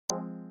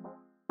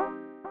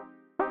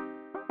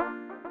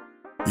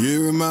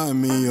You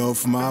remind me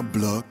of my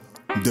block,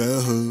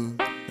 the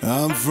hood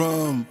I'm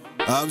from.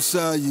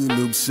 Outside you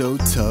look so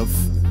tough,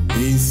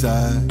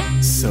 inside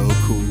so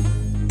cool.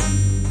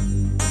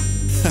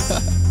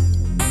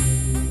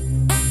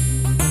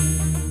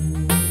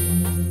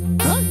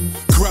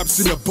 Craps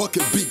in a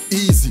bucket, be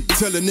easy.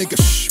 Tell a nigga,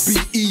 shh, be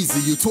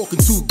easy. You talking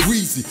too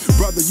greasy.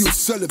 Brother, you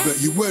celibate,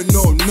 you weren't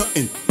know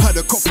nothing. Had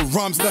a couple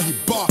rhymes, now he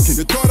barking.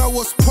 They thought I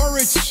was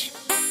porridge.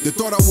 They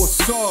thought I was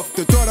soft.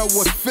 They thought I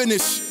was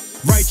finished.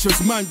 Righteous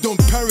man don't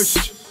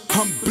perish.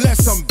 I'm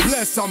blessed, I'm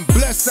blessed, I'm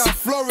blessed, I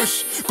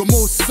flourish. Got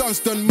more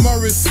sons than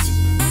Morris.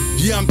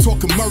 Yeah, I'm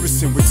talking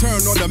Morrison. Return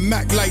on the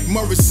Mac like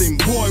Morrison.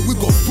 Boy, we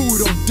got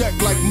food on deck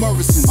like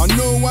Morrison. I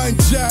know I ain't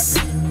Jack,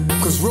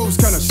 cause Rose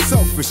kinda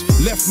selfish.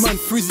 Left man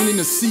freezing in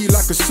the sea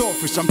like a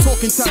swordfish. I'm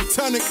talking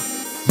Titanic.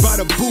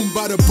 Bada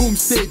boom,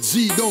 stay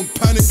G, don't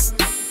panic.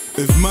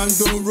 If man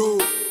don't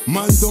roll,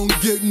 man don't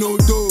get no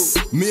dough.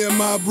 Me and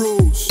my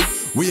bros,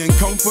 we ain't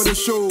come for the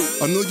show.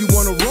 I know you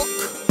wanna rock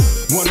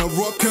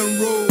and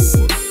roll.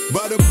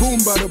 Bada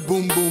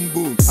boom,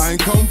 boom. I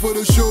ain't come for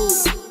the show,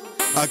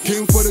 I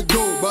came for the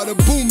dough. Bada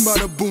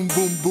boom,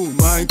 boom.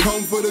 I ain't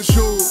come for the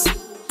show,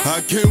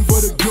 I came for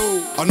the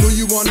dough. I know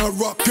you wanna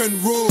rock and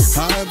roll.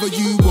 However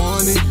you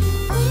want it,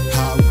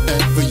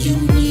 however you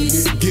need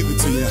it, give it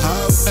to you.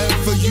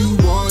 However you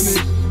want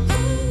it,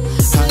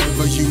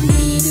 however you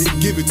need it,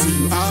 give it to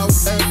you.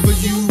 However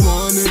you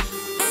want it,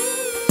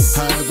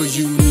 however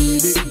you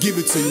need it, give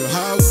it to you.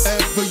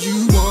 However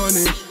you want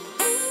it,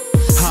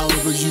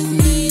 however you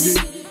need it.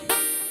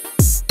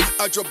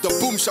 I drop the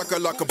boom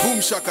shakalaka,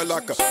 boom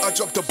shakalaka. I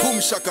drop the boom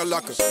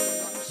shakalaka.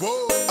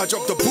 Whoa. I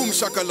drop the boom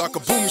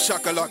shakalaka, boom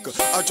shakalaka.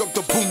 I drop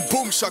the boom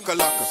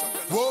shakalaka.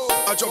 Whoa.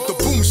 I drop the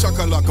boom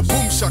shakalaka,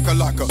 boom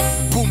shakalaka.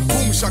 Boom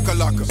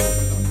shakalaka.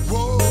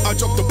 Whoa. I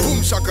drop the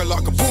boom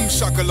shakalaka, boom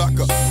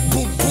shakalaka.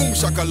 Boom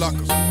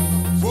shakalaka.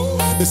 Whoa.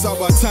 It's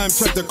about time,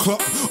 check the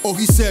clock. Oh,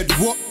 he said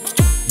what?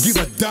 Give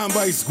a damn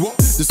by his guap.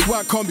 This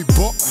swag can't be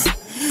bought.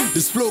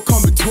 This flow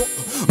can't be taught,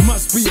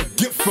 must be a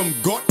gift from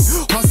God.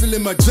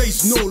 Hustling my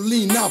J's, no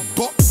lean, I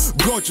bop.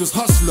 Gorgeous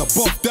hustler,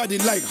 buff daddy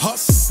like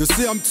Hus. They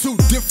say I'm too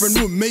different,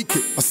 we'll make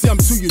it. I say I'm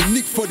too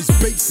unique for these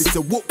basics.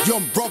 A woke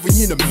young brother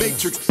in the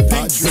matrix.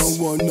 Dangerous. I don't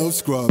want no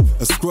scrub.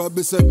 A scrub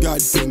is a guy,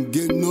 can't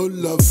get no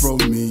love from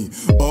me.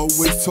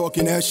 Always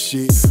talking that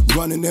shit,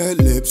 running their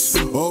lips,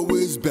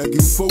 always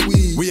begging for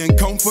weed. We ain't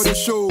come for the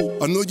show,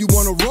 I know you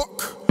wanna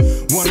rock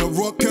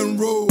and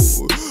roll.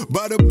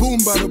 Bada boom,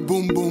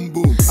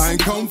 boom. I ain't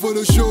come for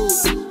the show,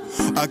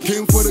 I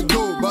came for the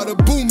dough. Bada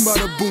boom,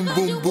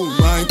 boom.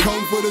 I ain't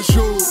come for the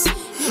show,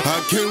 I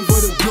came for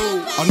the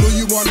dough. I know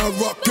you wanna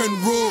rock and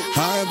roll.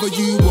 However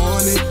you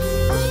want it,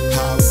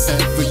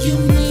 however you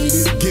need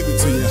it, give it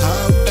to you.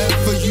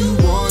 However you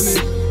want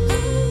it,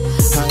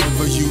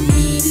 however you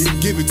need it,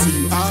 give it to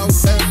you.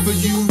 However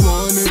you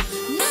want it,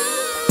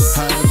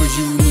 however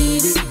you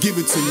need it, give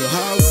it to you.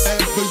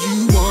 However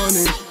you want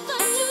it,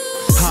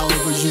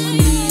 however you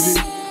need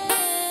it.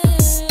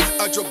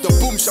 I drop the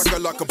boom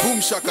shakalaka,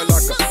 boom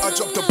shakalaka. I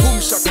drop the boom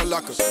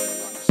shakalaka.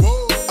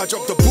 Whoa. I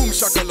drop the boom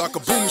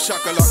shakalaka, boom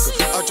shakalaka.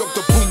 I drop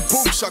the boom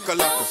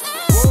shakalaka.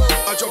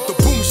 Whoa. I drop the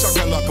boom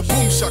shakalaka,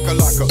 boom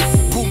shakalaka.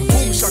 Boom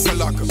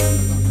shakalaka.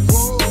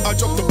 Whoa. I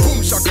drop the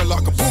boom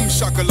shakalaka, boom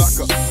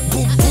shakalaka.